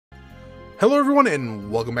Hello everyone, and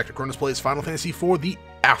welcome back to Cronus Plays Final Fantasy IV The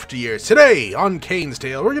After Years. Today, on Kain's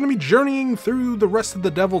Tale, we're going to be journeying through the rest of the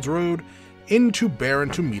Devil's Road into Baron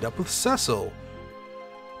to meet up with Cecil.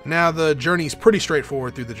 Now, the journey's pretty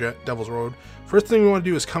straightforward through the Devil's Road. First thing we want to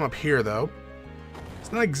do is come up here, though.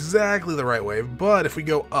 It's not exactly the right way, but if we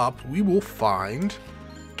go up, we will find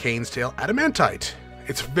Kain's Tale Adamantite.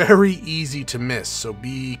 It's very easy to miss, so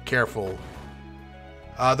be careful.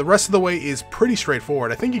 The rest of the way is pretty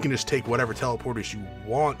straightforward. I think you can just take whatever teleporters you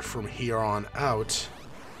want from here on out.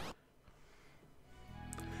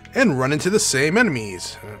 And run into the same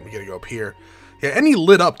enemies. We gotta go up here. Yeah, any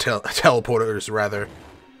lit up teleporters, rather.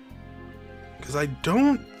 Because I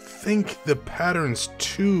don't think the pattern's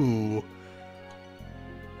too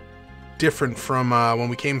different from when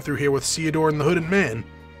we came through here with Theodore and the Hooded Man.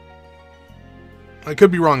 I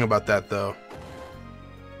could be wrong about that, though.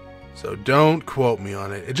 So don't quote me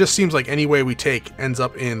on it. It just seems like any way we take ends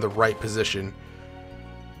up in the right position.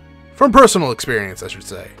 From personal experience, I should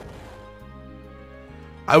say.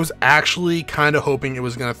 I was actually kind of hoping it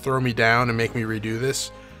was going to throw me down and make me redo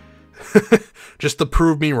this. Just to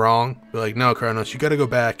prove me wrong. Be like, no, Kronos, you got to go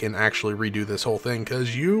back and actually redo this whole thing,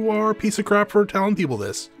 because you are a piece of crap for telling people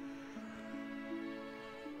this.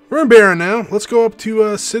 We're in Baron now. Let's go up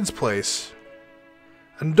to Cid's place.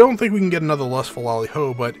 I don't think we can get another lustful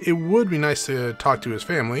lolly-ho, but it would be nice to talk to his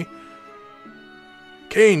family.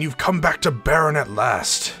 Kain, you've come back to Baron at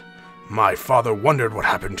last. My father wondered what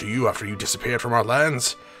happened to you after you disappeared from our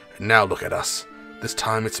lands. And now look at us. This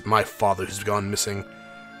time it's my father who's gone missing.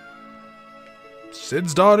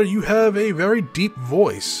 Cid's daughter, you have a very deep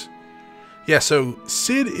voice. Yeah, so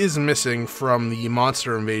Cid is missing from the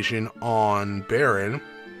monster invasion on Baron.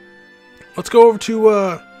 Let's go over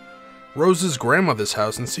to, Rosa's grandmother's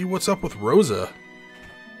house and see what's up with Rosa.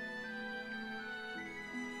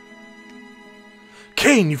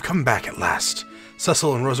 Kain, you've come back at last.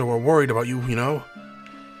 Cecil and Rosa were worried about you, you know.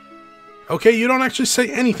 Okay, you don't actually say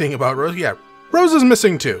anything about Rosa. Yeah, Rosa's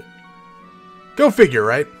missing too. Go figure,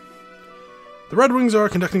 right? The Red Wings are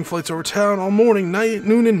conducting flights over town all morning, night,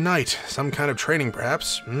 noon, and night. Some kind of training,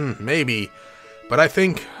 perhaps. Maybe. But I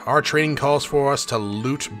think our training calls for us to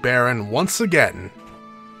loot Baron once again.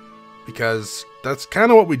 Because that's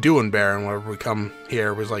kind of what we do in Baron whenever we come here.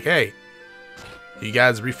 It was like, hey, you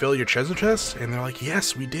guys refill your treasure chest? And they're like,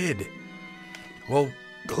 yes, we did. Well,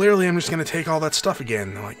 clearly I'm just going to take all that stuff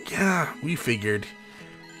again. They're like, yeah, we figured.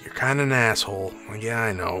 You're kind of an asshole. I'm like, yeah,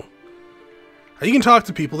 I know. You can talk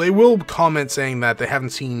to people. They will comment saying that they haven't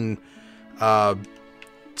seen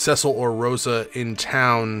Cecil or Rosa in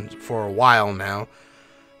town for a while now.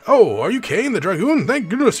 Oh, are you Kain the Dragoon? Thank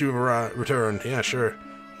goodness you've returned. Yeah, sure.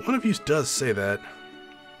 One of you does say that.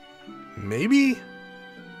 Maybe?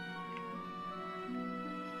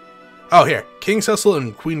 Oh, here. King Cecil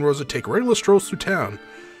and Queen Rosa take regular strolls through town.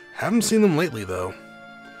 Haven't seen them lately, though.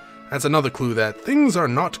 That's another clue that things are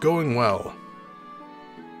not going well.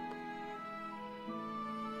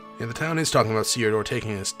 Yeah, the town is talking about Theodore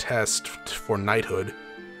taking his test for knighthood.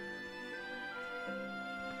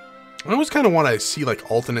 I always kind of want to see, like,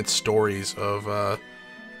 alternate stories of,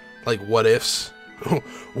 like, what-ifs.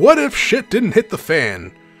 What if shit didn't hit the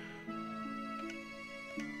fan?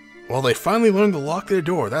 Well, they finally learned to lock their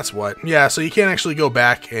door, that's what. Yeah, so you can't actually go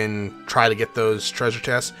back and try to get those treasure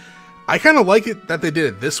chests. I kind of like it that they did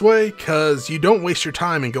it this way, because you don't waste your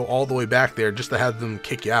time and go all the way back there just to have them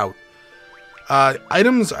kick you out.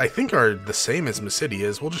 Items, I think, are the same as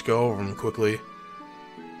Mysidia's. We'll just go over them quickly.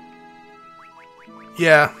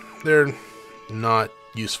 Yeah, they're not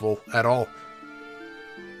useful at all.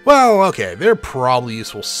 Well, okay, they're probably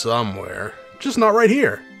useful somewhere, just not right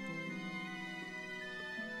here.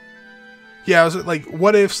 Yeah, I was like,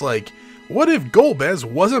 what if Golbez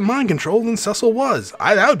wasn't mind controlled and Cecil was?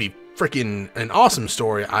 That would be freaking an awesome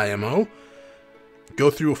story, IMO. Go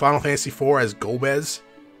through Final Fantasy IV as Golbez.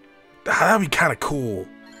 That would be kind of cool.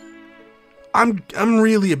 I'm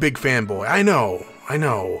really a big fanboy. I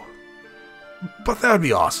know. But that would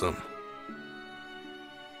be awesome.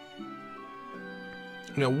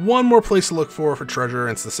 You know, one more place to look for treasure,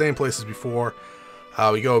 and it's the same place as before.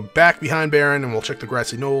 We go back behind Baron, and we'll check the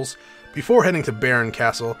grassy knolls. Before heading to Baron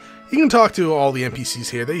Castle, you can talk to all the NPCs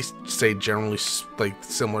here. They say generally, like,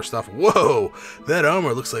 similar stuff. Whoa, that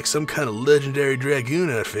armor looks like some kind of legendary Dragoon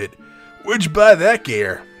outfit. Where'd you buy that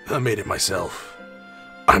gear? I made it myself.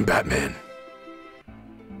 I'm Batman.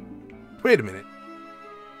 Wait a minute.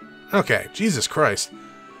 Okay, Jesus Christ.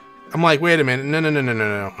 I'm like, wait a minute,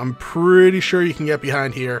 no. I'm pretty sure you can get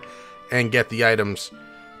behind here and get the items.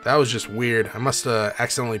 That was just weird. I must have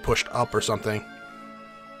accidentally pushed up or something.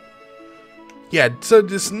 Yeah, so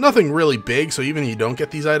it's nothing really big, so even if you don't get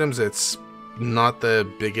these items, it's not the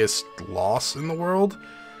biggest loss in the world,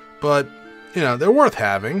 but, you know, they're worth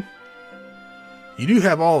having. You do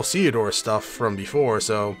have all of Theodore's stuff from before,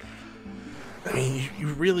 so, I mean, you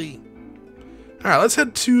really... Alright, let's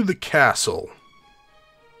head to the castle.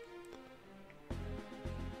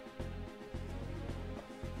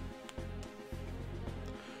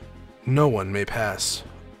 No one may pass.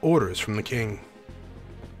 Orders from the king.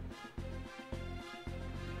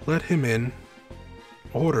 Let him in.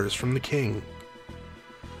 Orders from the king.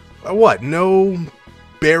 What? No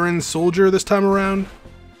Baron soldier this time around?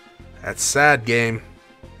 That's sad, game.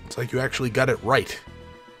 It's like you actually got it right.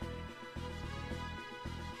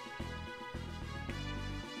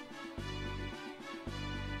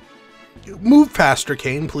 Move faster,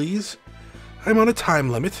 Kain, please. I'm on a time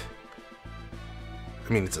limit.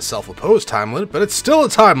 I mean, it's a self-imposed time limit, but it's still a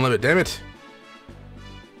time limit, damn it.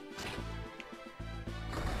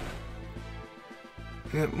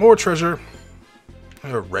 Yeah, more treasure.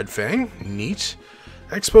 A red fang, neat.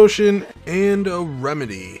 X potion and a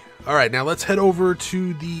remedy. Alright, now let's head over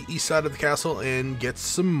to the east side of the castle and get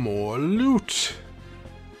some more loot.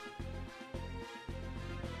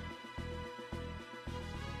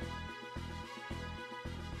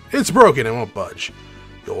 It's broken, it won't budge.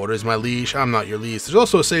 Your order is my leash, I'm not your leash. There's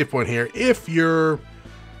also a save point here. If you're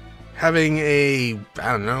having a,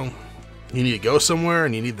 I don't know, you need to go somewhere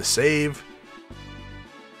and you need the save.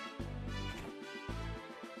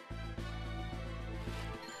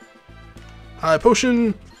 High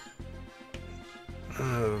potion.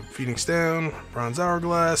 Phoenix down. Bronze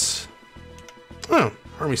hourglass. Oh,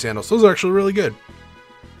 army sandals. Those are actually really good.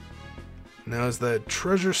 Now, is the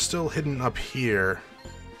treasure still hidden up here?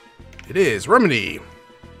 It is. Remedy.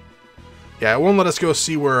 Yeah, it won't let us go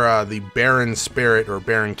see where the Baron Spirit, or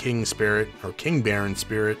Baron King Spirit, or King Baron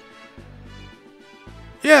Spirit.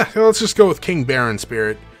 Yeah, let's just go with King Baron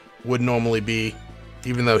Spirit. Would normally be,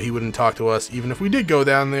 even though he wouldn't talk to us, even if we did go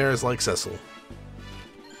down there as like Cecil.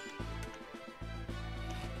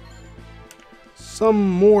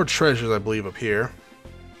 Some more treasures, I believe, up here.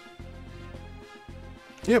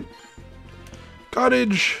 Yep.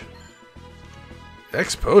 Cottage.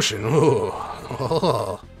 X potion. Ooh.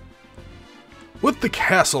 Oh. With the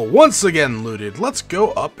castle once again looted, let's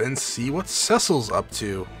go up and see what Cecil's up to.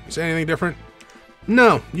 You say anything different?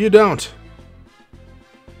 No, you don't.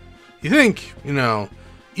 You think, you know,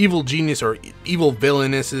 evil genius or evil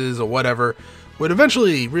villainesses or whatever would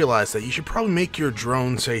eventually realize that you should probably make your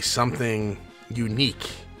drone say something unique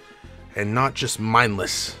and not just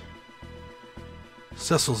mindless.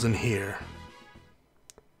 Cecil's in here.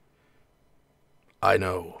 I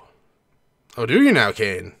know. Oh, do you now,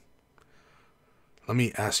 Kain? Let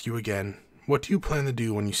me ask you again. What do you plan to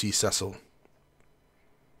do when you see Cecil?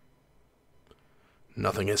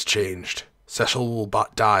 Nothing has changed. Cecil will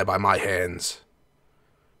die by my hands.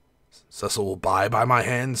 Cecil will die by my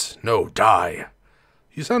hands? No, die.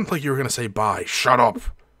 You sound like you were going to say bye. Shut up.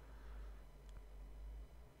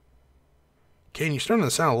 Kain, you're starting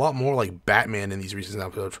to sound a lot more like Batman in these recent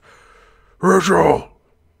episodes. Rachel!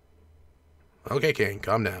 Okay, Kain,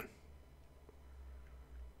 calm down.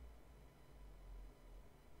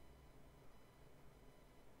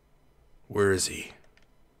 Where is he?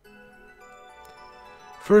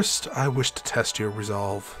 First, I wish to test your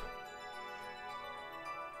resolve.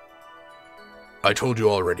 I told you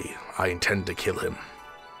already, I intend to kill him.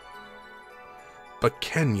 But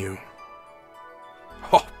can you?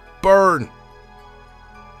 Oh, burn!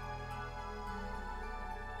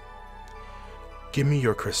 Give me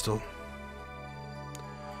your crystal.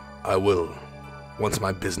 I will, once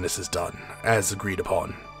my business is done, as agreed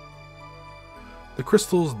upon. The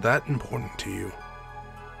crystal's that important to you.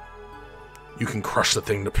 You can crush the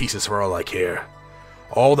thing to pieces for all I care.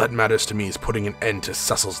 All that matters to me is putting an end to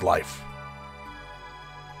Cecil's life.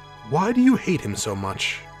 Why do you hate him so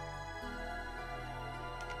much?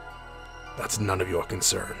 That's none of your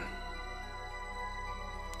concern.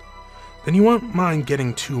 Then you won't mind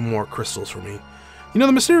getting 2 more crystals for me. You know,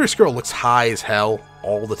 the mysterious girl looks high as hell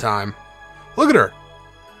all the time. Look at her.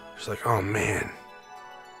 She's like, oh man,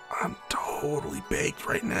 I'm totally baked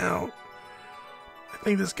right now. I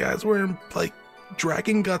think this guy's wearing, like,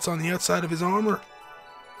 dragon guts on the outside of his armor.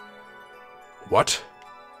 What?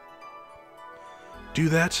 Do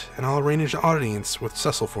that, and I'll arrange an audience with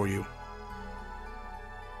Cecil for you.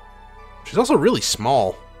 She's also really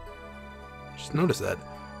small. Just noticed that.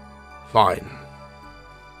 Fine.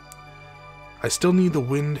 I still need the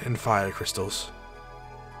wind and fire crystals.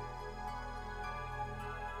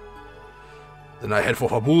 Then I head for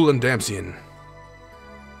Fabul and Damsian.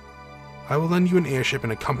 I will lend you an airship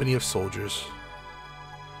and a company of soldiers.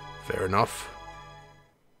 Fair enough.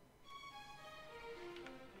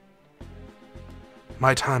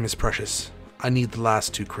 My time is precious. I need the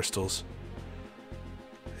last 2 crystals.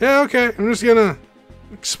 Yeah, okay. I'm just gonna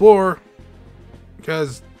explore.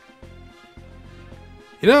 Because,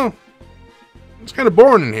 you know, it's kind of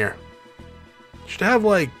boring in here. You should have,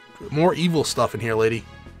 like, more evil stuff in here, lady.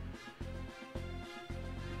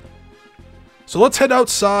 So let's head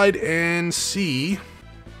outside and see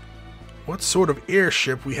what sort of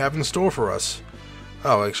airship we have in store for us.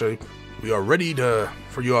 Oh, actually, we are ready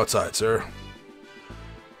for you outside, sir.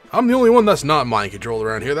 I'm the only one that's not mind controlled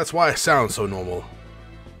around here. That's why I sound so normal.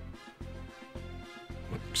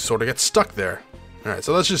 Sort of get stuck there. Alright,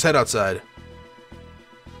 so let's just head outside.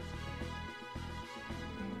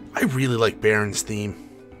 I really like Baron's theme.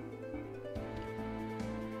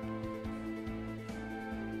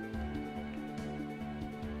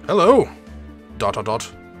 Hello. ...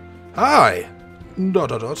 Hi. ...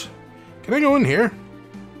 Can I go in here?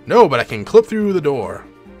 No, but I can clip through the door.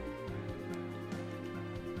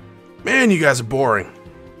 Man, you guys are boring.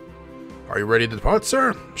 Are you ready to depart,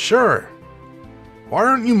 sir? Sure. Why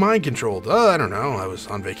aren't you mind controlled? I don't know. I was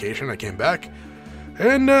on vacation. I came back.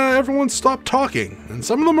 And everyone stopped talking. And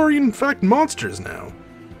some of them are in fact monsters now.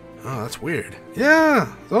 Oh, that's weird.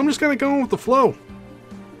 Yeah, so I'm just gonna go with the flow.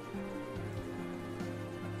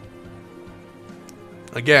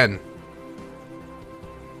 Again.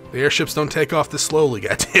 The airships don't take off this slowly,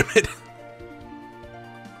 goddammit.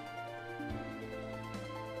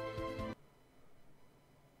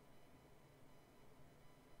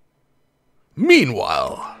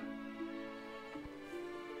 Meanwhile.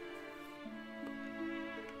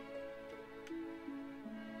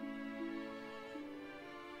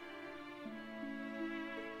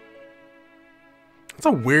 That's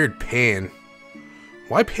a weird pan.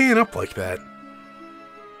 Why pan up like that?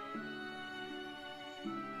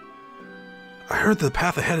 I heard the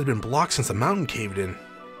path ahead had been blocked since the mountain caved in.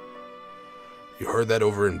 You heard that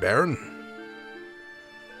over in Baron?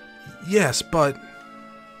 Yes, but...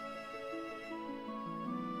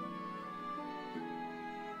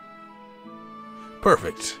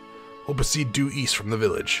 Perfect. We'll proceed due east from the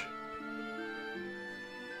village.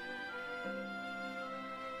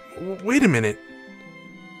 Wait a minute.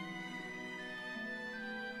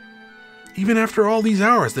 Even after all these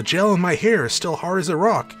hours, the gel in my hair is still hard as a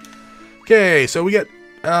rock. Okay, so we get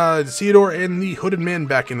Theodore and the Hooded Man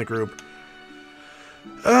back in the group.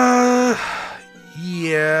 Yeah,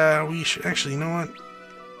 we should... Actually, you know what?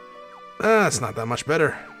 It's not that much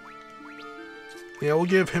better. Yeah, we'll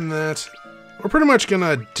give him that. We're pretty much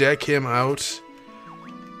gonna deck him out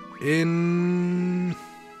in...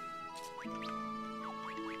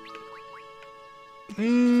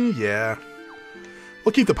 yeah.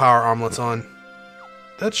 We'll keep the power armlets on.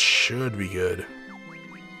 That should be good.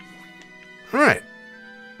 Alright.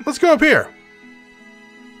 Let's go up here.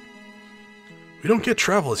 We don't get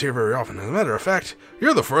travelers here very often. As a matter of fact,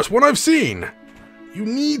 you're the first one I've seen. You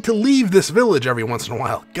need to leave this village every once in a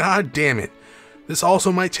while. God damn it. This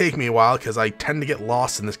also might take me a while because I tend to get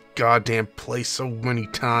lost in this goddamn place so many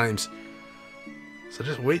times. So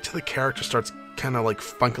just wait till the character starts kind of like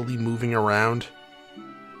funkily moving around.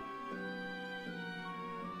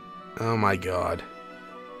 Oh my god.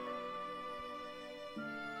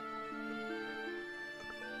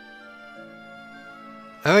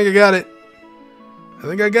 I think I got it. I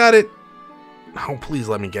think I got it. Oh, please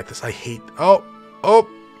let me get this. I hate... Oh! Oh!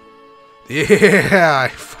 Yeah! I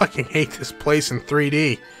fucking hate this place in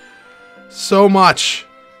 3D. So much.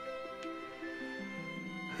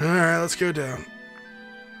 Alright, let's go down.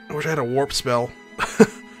 I wish I had a warp spell.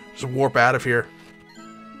 Just warp out of here.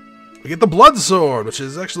 We get the Blood Sword, which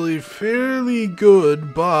is actually fairly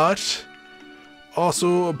good, but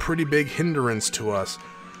also a pretty big hindrance to us.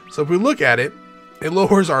 So if we look at it, it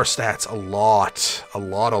lowers our stats a lot. A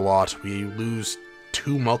lot. We lose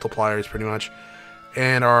 2 multipliers pretty much.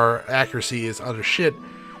 And our accuracy is utter shit.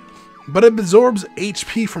 But it absorbs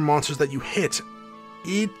HP from monsters that you hit.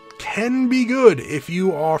 It can be good if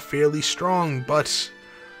you are fairly strong, but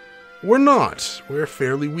we're not. We're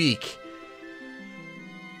fairly weak.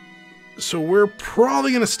 So we're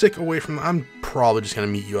probably going to stick away from... I'm probably just going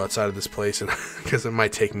to meet you outside of this place, because it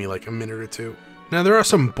might take me like a minute or 2. Now, there are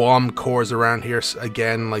some bomb cores around here,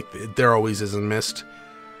 again, like there always is in Mist.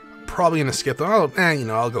 Probably going to skip them.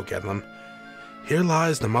 I'll go get them. Here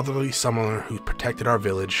lies the motherly summoner who protected our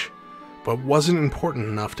village, but wasn't important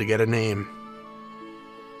enough to get a name.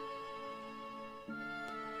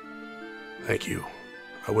 Thank you.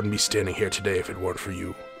 I wouldn't be standing here today if it weren't for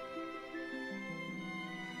you.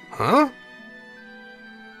 Huh?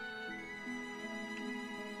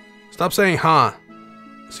 Stop saying huh,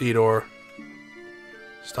 Theodore.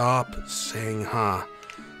 Stop saying huh.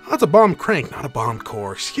 Oh, that's a bomb crank, not a bomb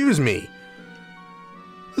core. Excuse me.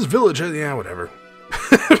 This village, yeah, whatever.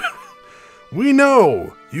 We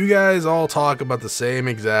know! You guys all talk about the same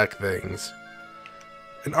exact things.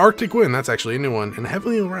 An Arctic Wind, that's actually a new one. And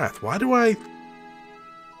Heavenly Wrath, why do I...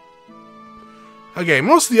 Okay,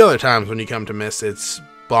 most of the other times when you come to Mist, it's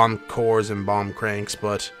bomb cores and bomb cranks,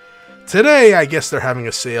 but today I guess they're having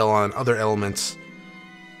a sale on other elements.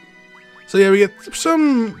 So yeah, we get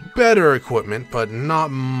some better equipment, but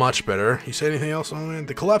not much better. You say anything else on it?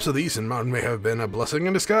 The collapse of the Eastern Mountain may have been a blessing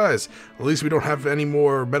in disguise. At least we don't have any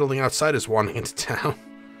more meddling outsiders wandering into town.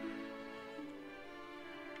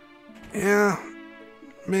 Yeah,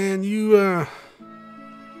 man, you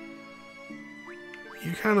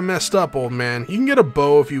kind of messed up, old man. You can get a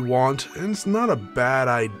bow if you want, and it's not a bad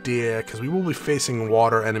idea, because we will be facing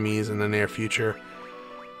water enemies in the near future.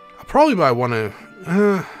 I'll probably buy one of...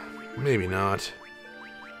 maybe not.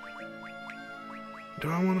 Do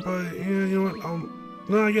I want to buy... Yeah, you know what?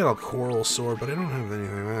 No, I get a coral sword, but I don't have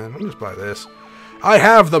anything, man. I'll just buy this. I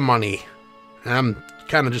have the money! And I'm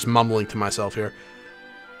kind of just mumbling to myself here.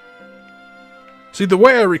 See, the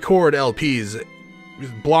way I record LPs,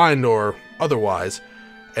 blind or otherwise,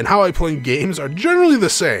 and how I play games are generally the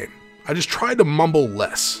same. I just try to mumble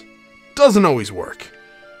less. Doesn't always work.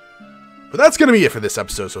 But that's going to be it for this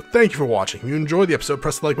episode, so thank you for watching. If you enjoyed the episode,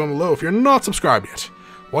 press the like button below. If you're not subscribed yet,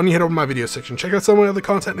 why don't you head over to my video section, check out some of my other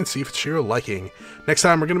content, and see if it's your liking. Next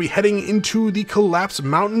time, we're going to be heading into the collapsed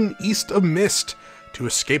mountain east of Mist to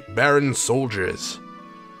escape Baron soldiers.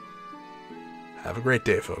 Have a great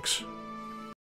day, folks.